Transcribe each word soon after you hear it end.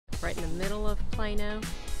right in the middle of Plano.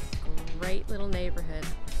 Great little neighborhood.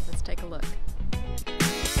 Let's take a look.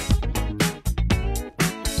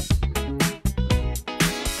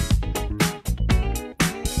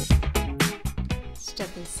 Step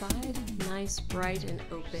inside. Nice, bright and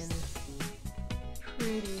open.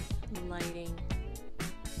 Pretty lighting.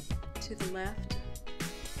 To the left,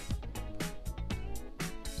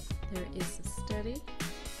 there is a study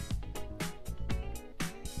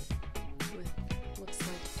with, looks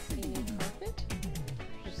like, pretty new carpet.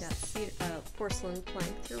 We've got porcelain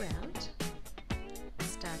plank throughout,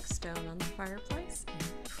 stacked stone on the fireplace,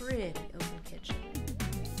 and pretty open kitchen.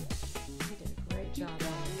 You did a great job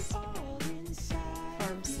on this.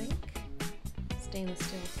 Farm sink, stainless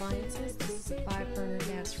steel appliances. This is a 5-burner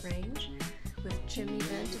gas range with chimney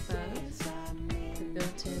vent above, the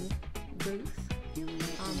built-in booth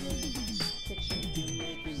on the kitchen.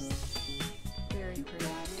 Very pretty.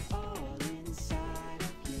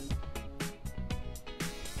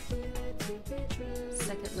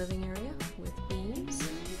 Second living area with beams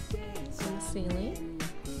on the ceiling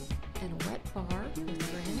and a wet bar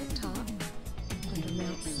with granite top under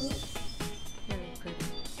mount sink. Very pretty.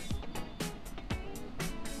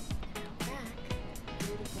 Now back,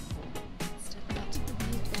 step out to the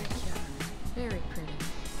big backyard. Very pretty.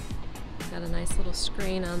 Got a nice little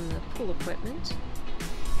screen on the pool equipment.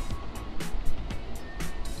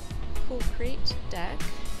 Poolcrete deck.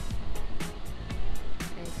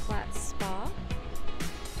 A flat spa.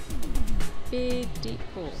 Big deep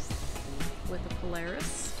pool with a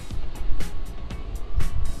Polaris.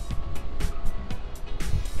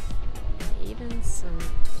 And even some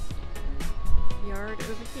yard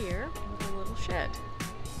over here with a little shed.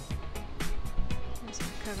 There's a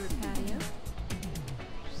covered patio.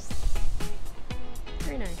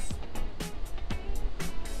 Very nice.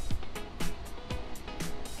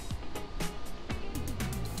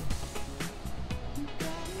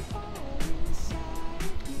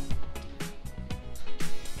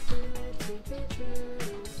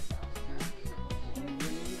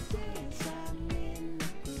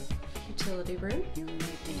 Utility room and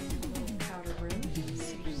a little powder room.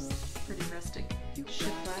 Pretty rustic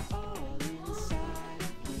shiplap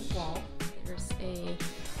wall. There's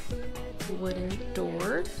a wooden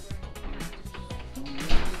door.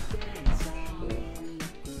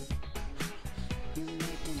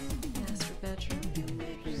 Master bedroom.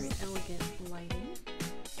 Very elegant lighting.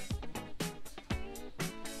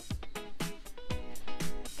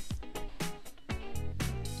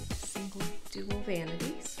 Single dual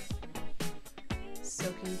vanities.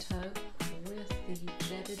 Soaking tub with the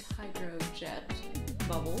jetted hydro jet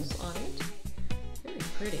bubbles on it. Very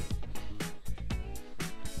pretty.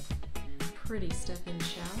 Pretty step-in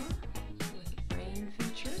shower with rain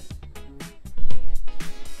feature.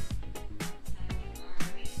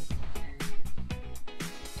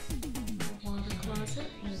 A water closet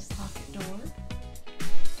with pocket door.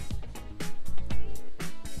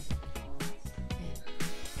 And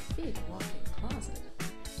big walk-in closet.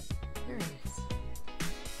 Very nice.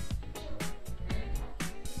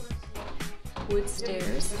 Wood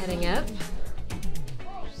stairs heading up.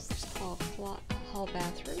 There's a hall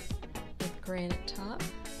bathroom with granite top.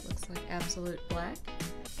 Looks like absolute black.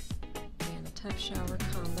 And a tub shower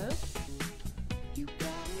combo.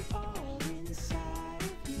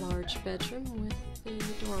 Large bedroom with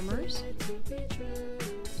the dormers.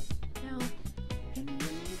 Now, I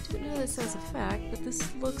don't know this as a fact, but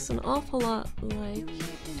this looks an awful lot like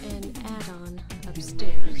an add-on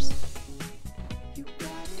upstairs.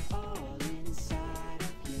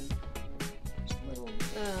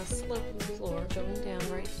 Sloping floor going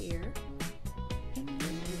down right here, and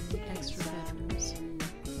then the extra bedrooms.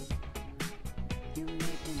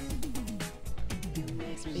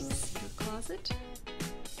 Nice big cedar closet,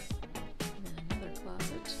 and then another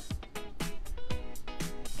closet.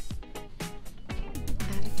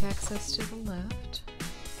 Attic access to the left,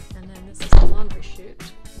 and then this is a laundry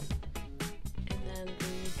chute, and then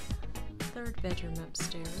the third bedroom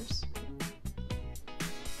upstairs.